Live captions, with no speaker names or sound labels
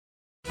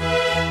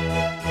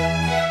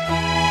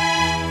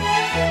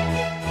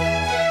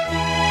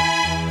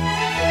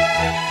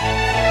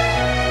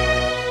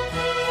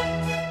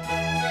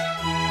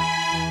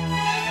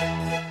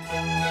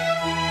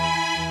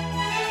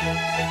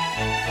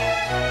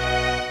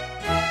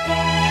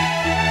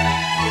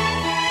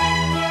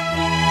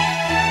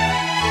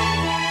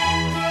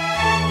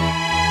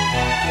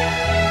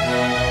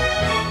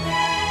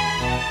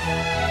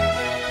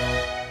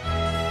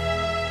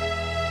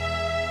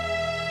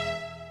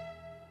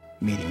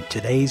meeting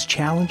today's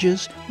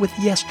challenges with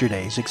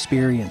yesterday's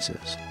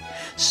experiences.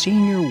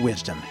 Senior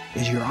Wisdom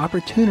is your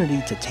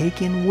opportunity to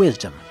take in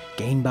wisdom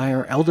gained by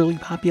our elderly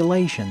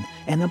population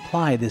and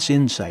apply this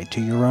insight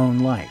to your own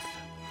life.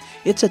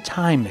 It's a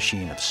time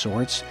machine of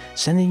sorts,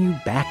 sending you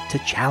back to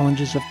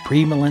challenges of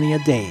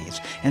premillennia days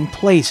and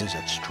places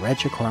that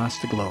stretch across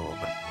the globe.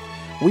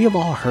 We have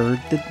all heard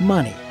that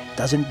money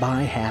doesn't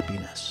buy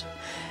happiness.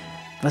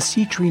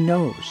 Vasitri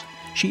knows.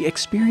 She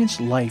experienced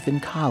life in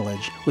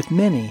college with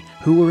many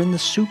who were in the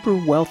super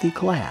wealthy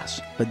class,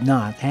 but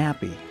not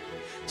happy.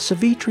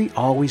 Savitri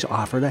always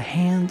offered a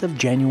hand of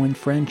genuine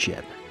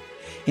friendship.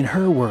 In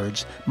her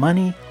words,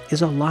 money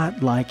is a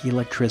lot like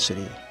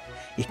electricity.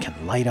 It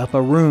can light up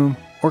a room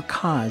or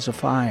cause a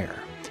fire.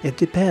 It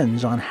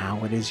depends on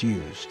how it is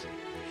used.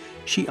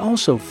 She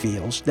also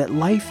feels that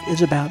life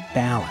is about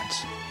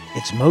balance.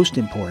 It's most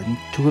important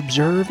to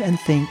observe and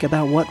think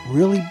about what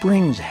really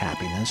brings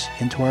happiness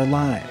into our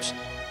lives.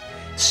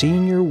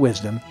 Senior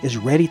Wisdom is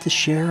ready to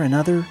share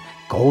another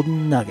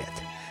golden nugget.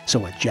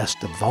 So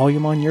adjust the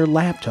volume on your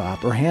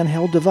laptop or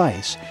handheld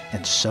device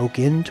and soak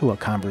into a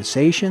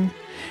conversation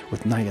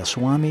with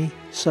Nayaswami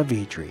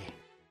Savitri.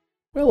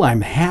 Well,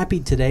 I'm happy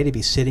today to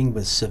be sitting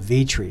with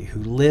Savitri, who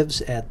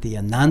lives at the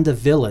Ananda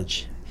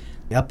Village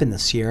up in the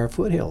Sierra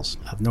foothills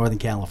of Northern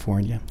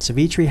California.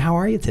 Savitri, how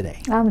are you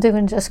today? I'm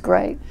doing just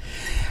great.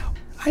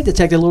 I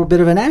detect a little bit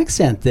of an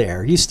accent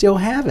there. You still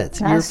have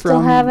it. You're still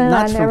have it.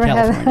 Not from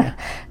California.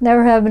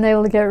 Never have been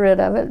able to get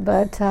rid of it,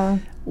 but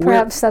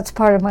perhaps that's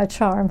part of my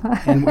charm.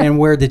 and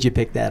where did you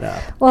pick that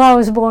up? Well, I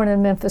was born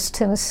in Memphis,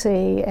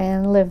 Tennessee,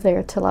 and lived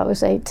there till I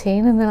was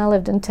 18, and then I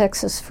lived in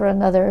Texas for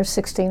another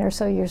 16 or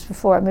so years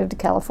before I moved to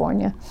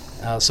California.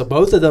 So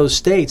both of those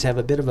states have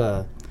a bit of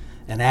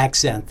an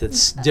accent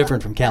that's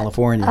different from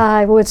California.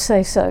 I would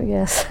say so,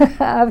 yes.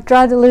 I've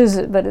tried to lose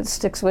it, but it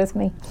sticks with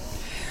me.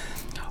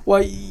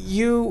 Well,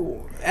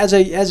 you, as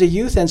a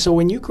youth, and so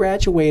when you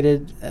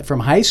graduated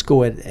from high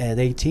school at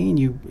 18,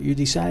 you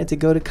decided to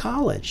go to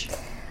college.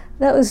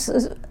 That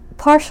was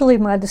partially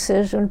my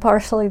decision,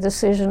 partially the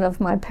decision of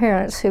my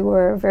parents, who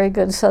were very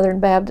good Southern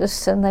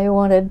Baptists, and they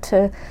wanted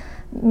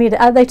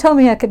they told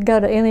me I could go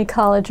to any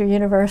college or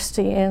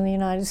university in the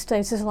United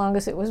States as long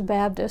as it was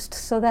Baptist,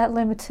 so that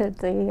limited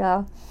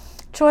the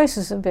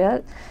choices a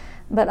bit.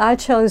 But I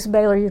chose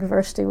Baylor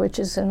University, which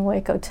is in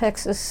Waco,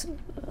 Texas,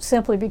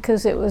 simply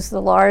because it was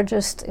the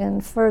largest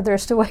and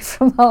furthest away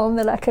from home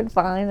that I could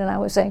find, and I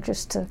was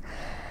anxious to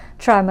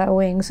try my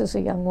wings as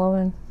a young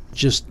woman.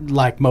 Just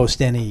like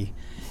most any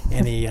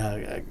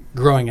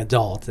growing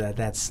adult,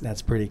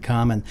 that's pretty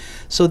common.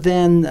 So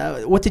then,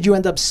 what did you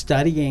end up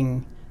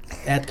studying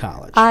at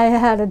college? I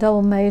had a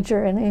double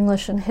major in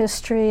English and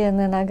history, and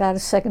then I got a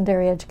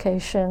secondary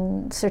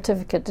education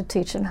certificate to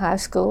teach in high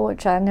school,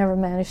 which I never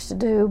managed to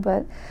do,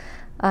 but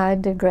I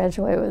did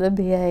graduate with a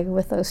BA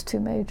with those two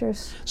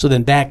majors. So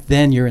then back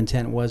then your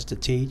intent was to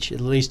teach,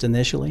 at least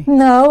initially?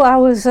 No, I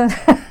was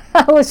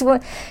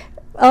one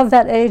of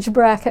that age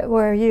bracket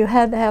where you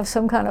had to have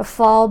some kind of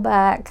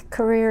fallback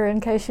career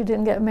in case you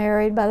didn't get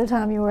married by the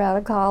time you were out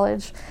of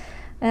college.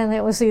 And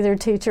it was either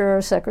teacher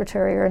or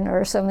secretary or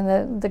nurse. I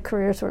mean, the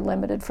careers were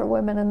limited for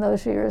women in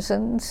those years.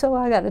 And so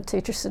I got a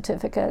teacher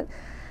certificate.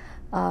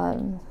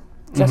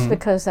 Just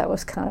because that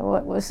was kind of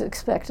what was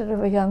expected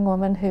of a young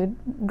woman who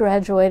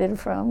graduated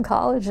from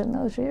college in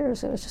those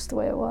years. It was just the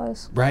way it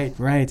was.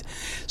 Right.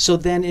 So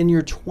then in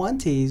your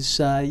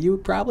 20s, you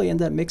would probably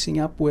end up mixing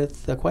up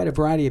with quite a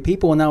variety of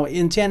people. Now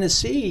in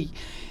Tennessee,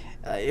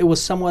 it was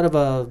somewhat of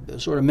a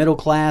sort of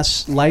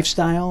middle-class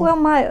lifestyle?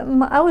 Well,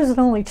 I was an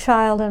only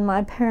child, and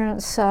my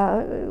parents,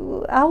 I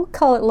would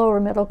call it lower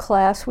middle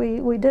class.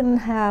 We didn't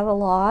have a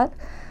lot.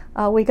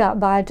 We got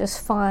by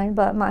just fine,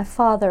 but my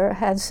father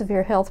had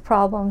severe health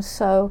problems,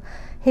 so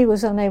he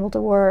was unable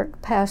to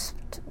work past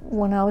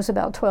when I was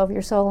about 12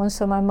 years old, and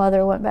so my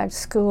mother went back to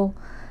school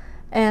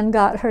and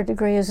got her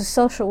degree as a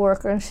social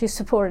worker, and she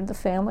supported the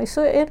family.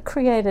 So it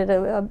created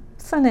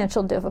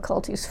financial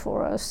difficulties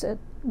for us,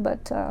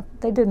 but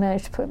they did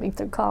manage to put me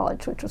through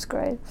college, which was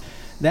great.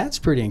 That's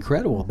pretty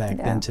incredible back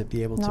then to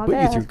be able to put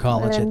you through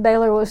college. And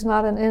Baylor was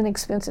not an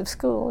inexpensive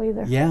school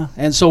either. Yeah,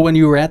 and so when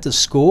you were at the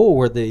school,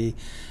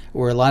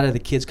 were a lot of the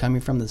kids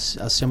coming from a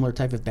similar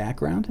type of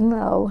background?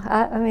 No,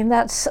 I mean,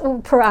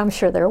 I'm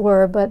sure there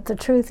were, but the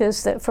truth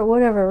is that for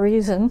whatever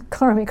reason,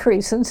 karmic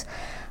reasons,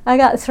 I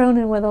got thrown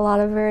in with a lot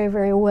of very,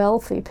 very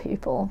wealthy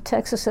people.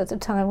 Texas at the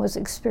time was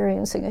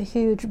experiencing a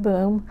huge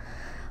boom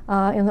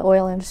in the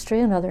oil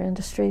industry and other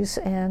industries,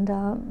 and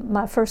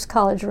my first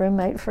college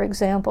roommate, for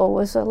example,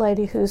 was a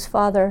lady whose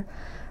father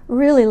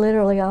really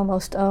literally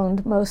almost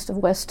owned most of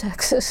West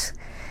Texas,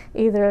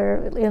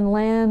 either in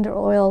land or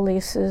oil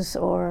leases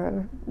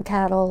or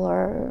cattle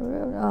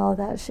or all of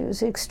that. She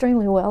was an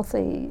extremely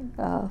wealthy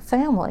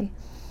family.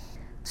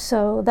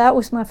 So that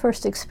was my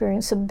first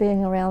experience of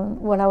being around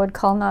what I would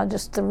call not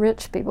just the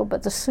rich people,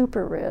 but the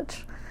super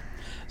rich.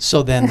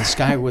 So then the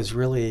sky was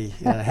really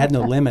had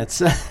no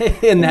limits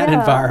in that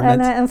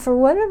environment. And for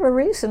whatever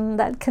reason,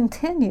 that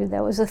continued.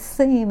 That was a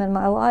theme in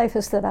my life,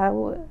 is that I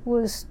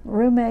was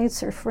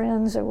roommates or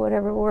friends or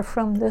whatever were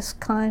from this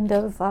kind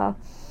of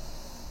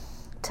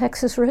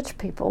Texas rich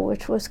people,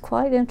 which was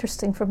quite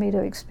interesting for me to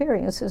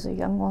experience as a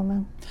young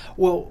woman.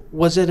 Well,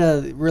 was it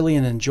really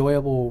an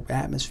enjoyable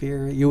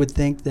atmosphere? You would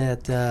think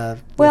that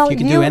well, if you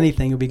could do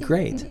anything, it would be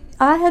great.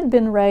 I had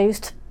been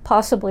raised,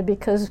 possibly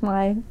because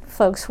my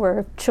folks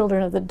were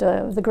children of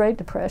the Great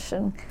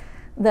Depression,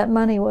 that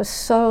money was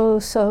so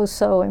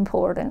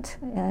important.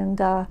 And,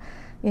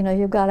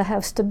 you've got to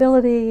have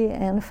stability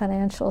and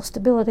financial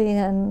stability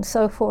and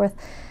so forth.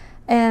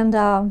 And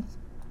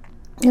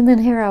then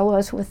here I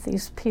was with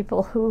these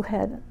people who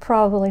had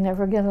probably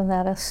never given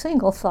that a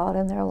single thought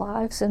in their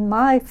lives. And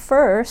my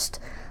first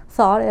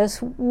thought,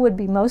 as would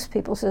be most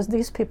people's, is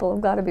these people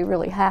have got to be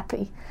really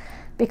happy,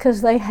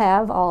 because they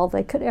have all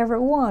they could ever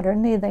want or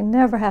need. They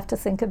never have to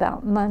think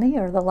about money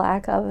or the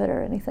lack of it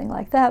or anything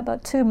like that.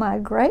 But to my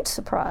great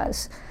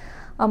surprise,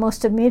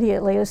 almost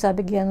immediately as I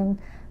began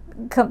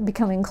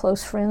becoming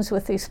close friends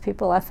with these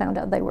people, I found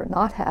out they were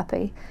not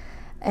happy.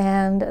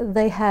 And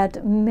they had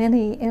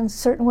in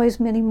certain ways,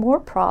 many more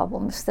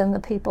problems than the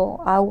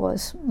people I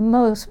was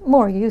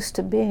more used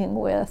to being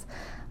with,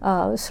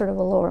 sort of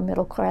a lower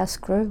middle class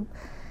group.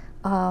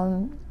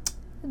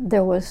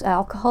 There was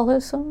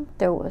alcoholism,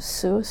 there was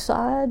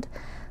suicide,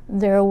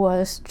 there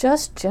was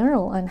just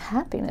general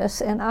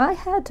unhappiness. And I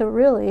had to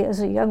really,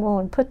 as a young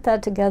woman, put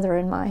that together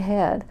in my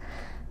head,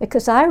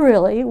 because I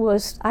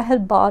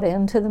had bought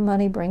into the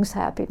money brings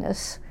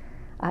happiness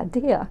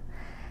idea.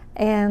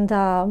 And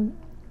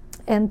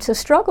to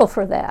struggle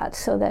for that,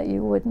 so that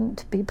you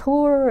wouldn't be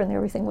poor and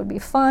everything would be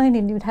fine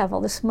and you'd have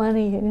all this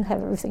money and you'd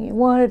have everything you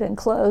wanted and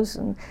clothes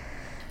and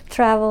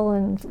travel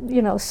and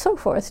so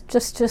forth,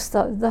 just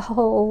the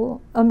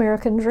whole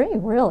American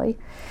dream, really.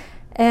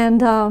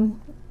 And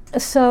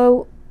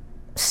so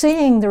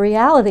seeing the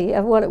reality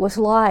of what it was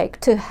like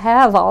to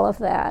have all of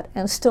that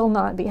and still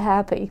not be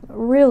happy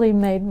really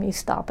made me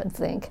stop and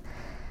think.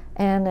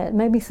 And it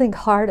made me think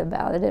hard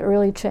about it. It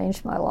really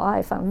changed my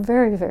life. I'm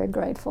very, very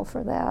grateful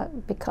for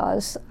that,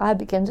 because I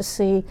began to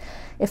see,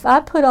 if I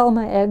put all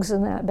my eggs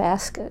in that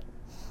basket,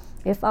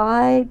 if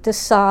I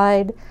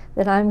decide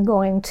that I'm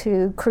going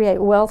to create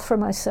wealth for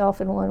myself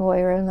in one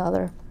way or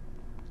another,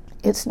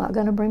 it's not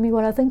going to bring me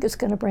what I think it's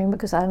going to bring,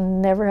 because I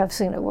never have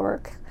seen it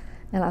work.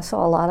 And I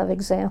saw a lot of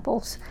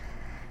examples.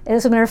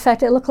 As a matter of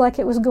fact, it looked like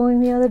it was going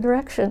the other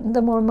direction.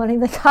 The more money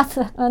they got,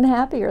 the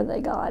unhappier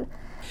they got.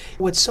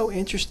 What's so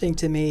interesting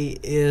to me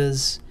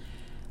is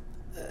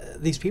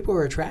these people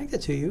are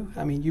attracted to you.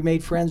 I mean, you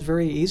made friends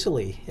very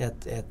easily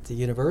at the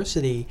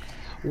university.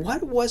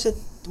 What was it?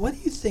 What do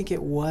you think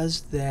it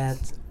was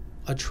that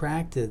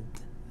attracted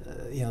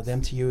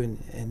them to you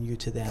and you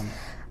to them?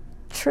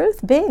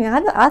 Truth being,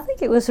 I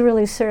think it was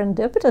really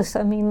serendipitous.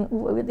 I mean,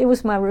 it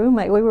was my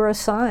roommate. We were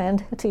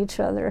assigned to each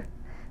other.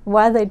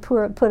 Why they'd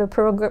put a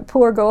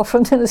poor girl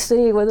from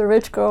Tennessee with a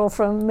rich girl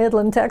from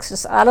Midland,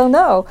 Texas, I don't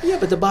know. Yeah,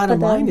 but the bottom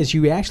line is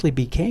you actually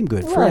became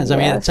good friends. Well,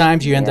 I mean, at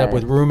times you end up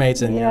with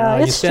roommates and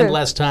you spend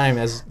less time,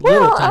 as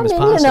little time as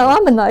possible.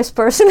 I'm a nice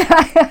person.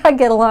 I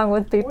get along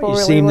with people really well.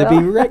 You seem to be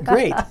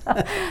great.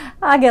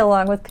 I get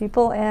along with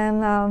people,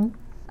 and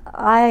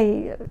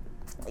I'll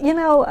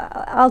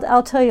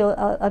tell you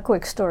a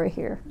quick story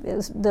here.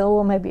 That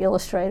will maybe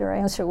illustrate or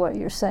answer what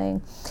you're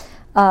saying.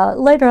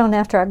 Later on,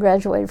 after I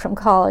graduated from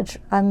college,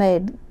 I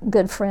made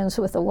good friends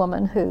with a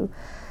woman who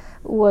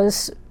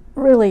was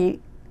really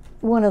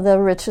one of the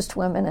richest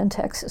women in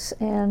Texas,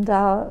 and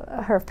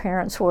her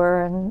parents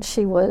were, and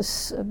she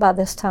was, by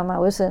this time I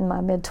was in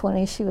my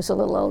mid-20s, she was a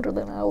little older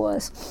than I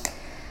was.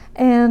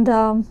 And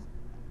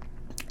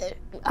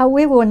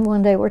we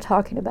one day were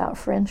talking about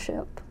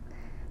friendship,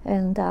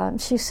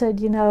 and she said,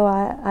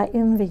 I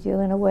envy you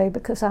in a way,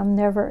 because I'm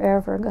never,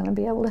 ever going to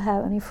be able to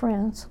have any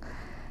friends.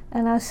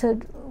 And I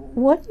said,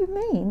 what do you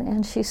mean?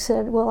 And she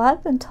said, well,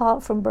 I've been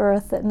taught from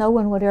birth that no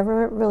one would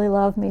ever really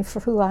love me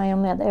for who I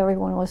am, that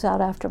everyone was out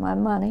after my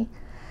money,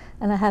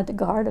 and I had to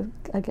guard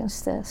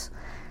against this.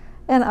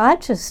 And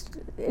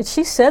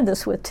she said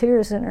this with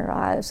tears in her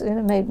eyes, and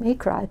it made me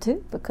cry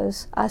too,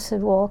 because I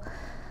said, well,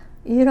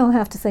 you don't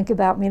have to think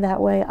about me that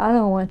way. I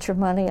don't want your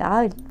money.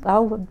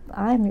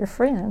 I'm your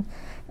friend.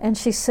 And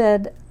she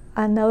said,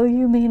 I know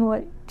you mean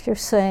what you're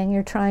saying,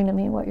 you're trying to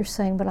mean what you're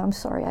saying, but I'm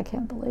sorry, I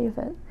can't believe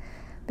it.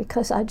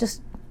 Because I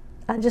just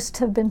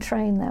have been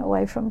trained that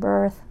way from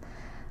birth,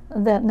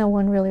 that no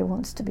one really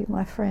wants to be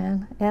my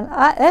friend. And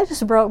it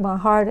just broke my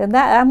heart. And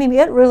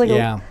it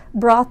really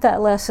brought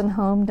that lesson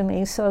home to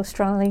me so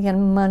strongly.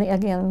 Again,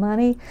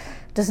 money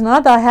does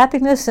not buy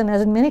happiness, and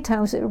as many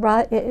times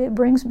it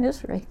brings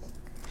misery.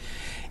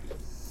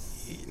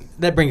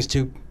 That brings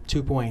two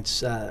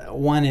points.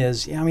 One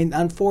is,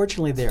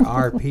 unfortunately, there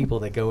are people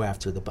that go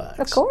after the bucks.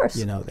 Of course.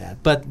 You know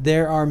that. But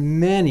there are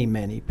many,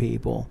 many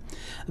people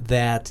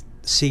that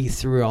see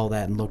through all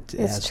that and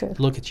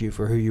look at you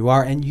for who you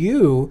are. And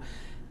you,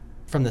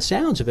 from the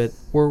sounds of it,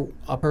 were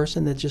a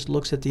person that just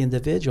looks at the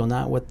individual,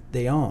 not what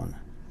they own.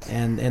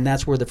 and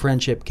that's where the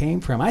friendship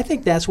came from. I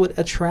think that's what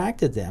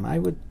attracted them. I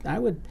would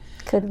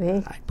Could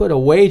be. I'd put a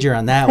wager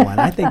on that one.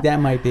 I think that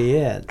might be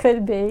it.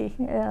 Could be.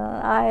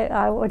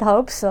 I would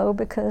hope so,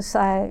 because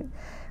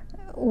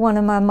one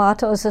of my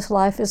mottos as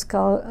life has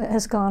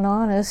gone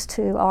on is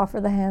to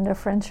offer the hand of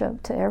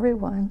friendship to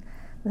everyone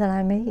that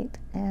I meet,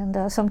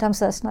 and sometimes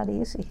that's not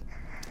easy.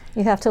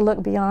 You have to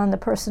look beyond the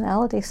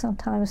personality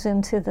sometimes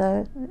into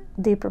the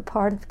deeper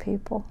part of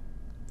people.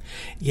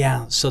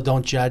 Yeah, so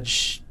don't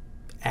judge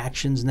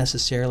actions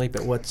necessarily,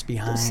 but what's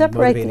behind Separate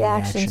motivating the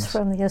actions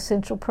from the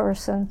essential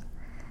person.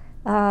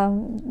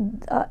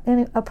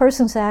 A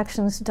person's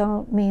actions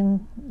don't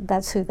mean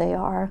that's who they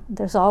are.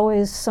 There's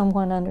always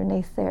someone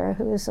underneath there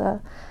who is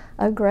a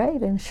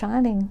great and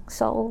shining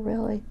soul,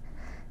 really.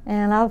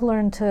 And I've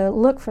learned to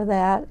look for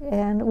that,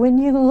 and when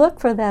you look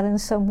for that in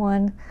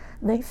someone,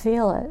 they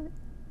feel it,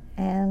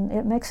 and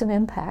it makes an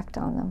impact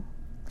on them.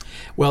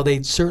 Well,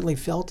 they certainly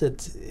felt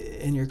it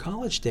in your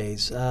college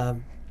days.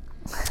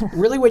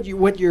 Really,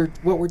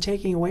 what we're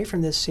taking away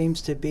from this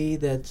seems to be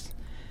that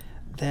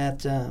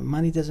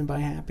money doesn't buy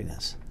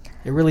happiness.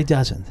 It really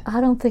doesn't.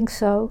 I don't think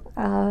so.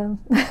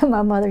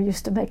 My mother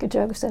used to make a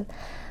joke, said,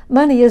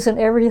 "Money isn't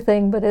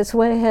everything, but it's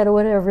way ahead of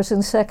whatever's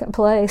in second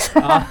place,"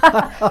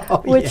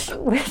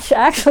 which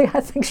actually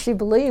I think she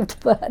believed.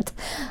 But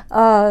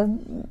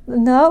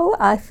no,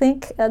 I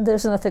think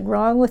there's nothing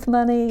wrong with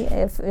money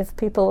if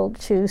people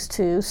choose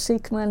to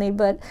seek money.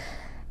 But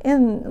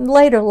in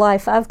later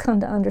life, I've come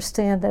to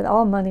understand that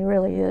all money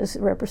really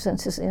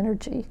represents is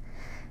energy.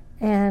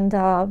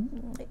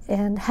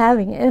 And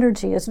having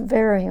energy is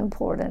very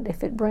important.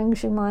 If it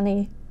brings you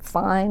money,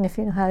 fine. If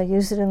you know how to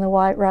use it in the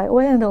right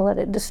way and don't let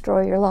it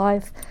destroy your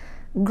life,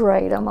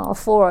 great. I'm all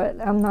for it.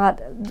 I'm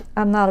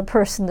not a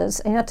person that's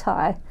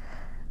anti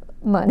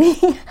money.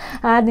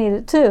 I need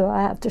it too.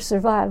 I have to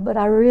survive. But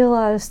I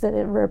realize that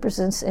it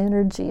represents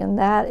energy, and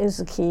that is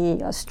a key,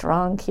 a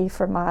strong key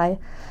for my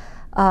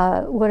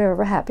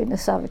whatever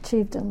happiness I've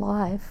achieved in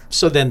life.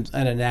 So then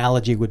an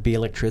analogy would be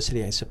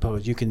electricity, I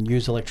suppose. You can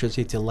use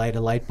electricity to light a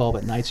light bulb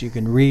at night so you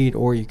can read,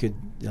 or you could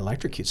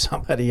electrocute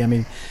somebody. I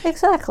mean,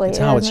 exactly. That's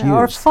how it's used.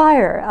 Or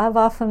fire. I've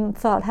often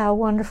thought how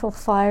wonderful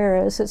fire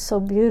is. It's so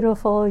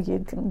beautiful.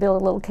 You can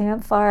build a little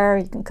campfire.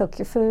 You can cook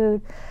your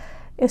food.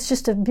 It's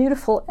just a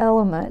beautiful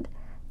element,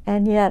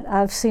 and yet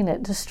I've seen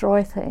it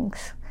destroy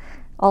things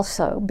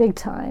also, big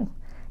time,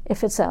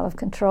 if it's out of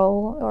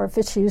control or if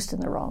it's used in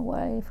the wrong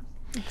way.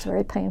 It's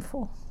very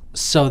painful.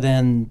 So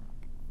then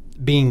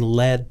being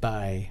led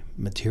by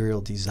material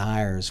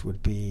desires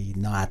would be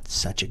not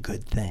such a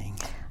good thing.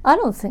 I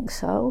don't think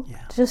so.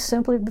 Yeah. Just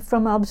simply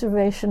from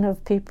observation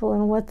of people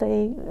and what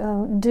they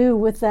do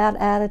with that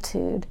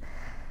attitude.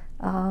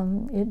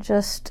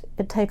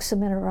 It takes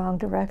them in a wrong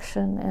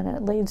direction, and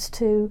it leads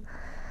to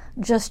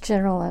just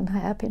general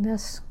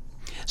unhappiness.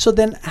 So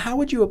then how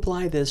would you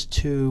apply this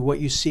to what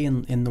you see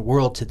in the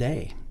world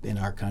today, in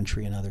our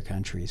country and other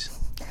countries?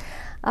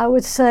 I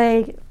would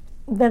say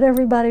that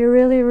everybody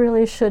really,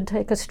 really should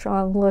take a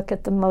strong look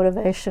at the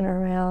motivation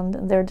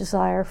around their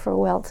desire for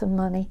wealth and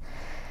money,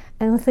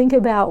 and think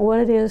about what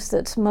it is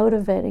that's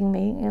motivating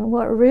me. And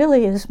what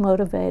really is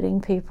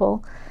motivating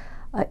people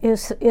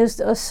is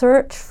a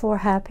search for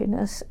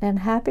happiness, and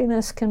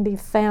happiness can be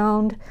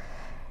found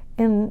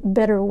in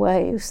better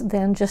ways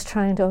than just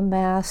trying to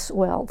amass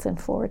wealth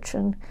and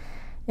fortune.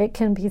 It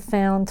can be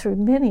found through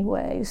many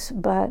ways,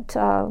 but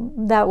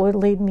that would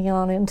lead me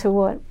on into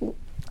what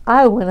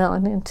I went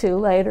on into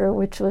later,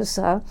 which was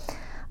a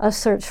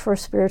search for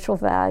spiritual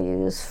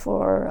values,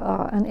 for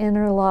an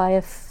inner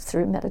life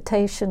through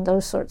meditation,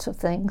 those sorts of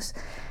things.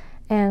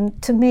 And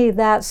to me,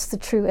 that's the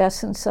true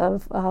essence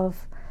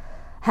of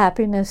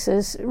happiness,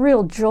 is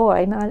real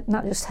joy,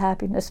 not just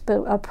happiness,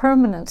 but a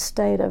permanent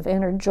state of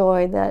inner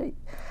joy that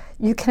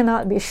you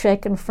cannot be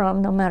shaken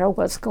from no matter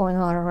what's going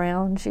on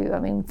around you. I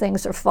mean,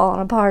 things are falling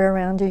apart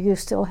around you, you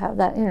still have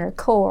that inner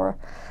core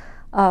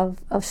of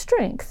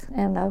strength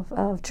and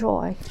of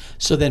joy.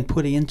 So then,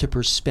 putting into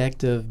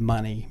perspective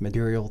money,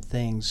 material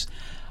things,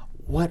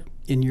 what,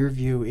 in your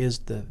view, is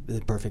the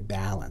perfect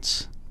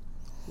balance?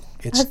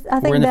 I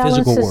think we're in the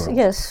physical world.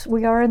 Yes,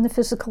 we are in the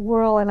physical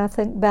world, and I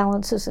think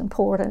balance is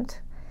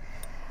important.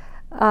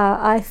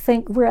 I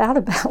think we're out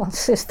of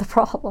balance is the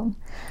problem.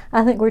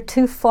 I think we're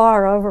too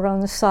far over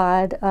on the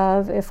side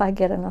of, if I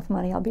get enough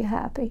money, I'll be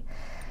happy.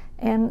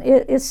 And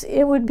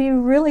it would be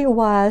really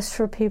wise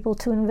for people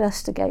to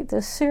investigate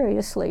this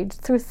seriously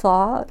through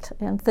thought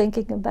and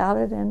thinking about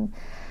it, and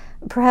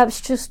perhaps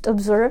just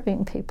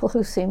observing people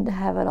who seem to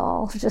have it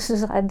all, just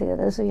as I did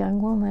as a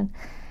young woman.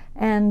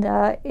 And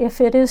if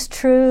it is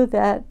true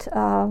that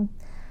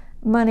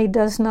money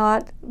does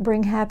not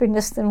bring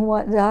happiness, then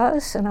what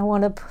does? And I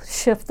want to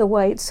shift the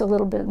weights a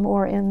little bit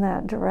more in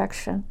that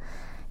direction.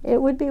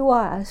 It would be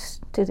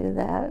wise to do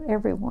that,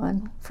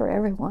 for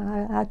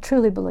everyone. I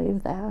truly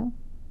believe that.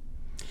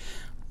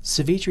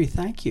 Savitri,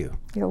 thank you.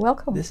 You're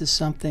welcome. This is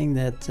something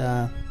that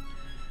I'm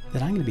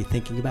going to be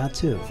thinking about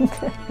too.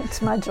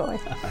 It's my joy.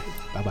 All right.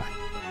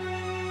 Bye-bye.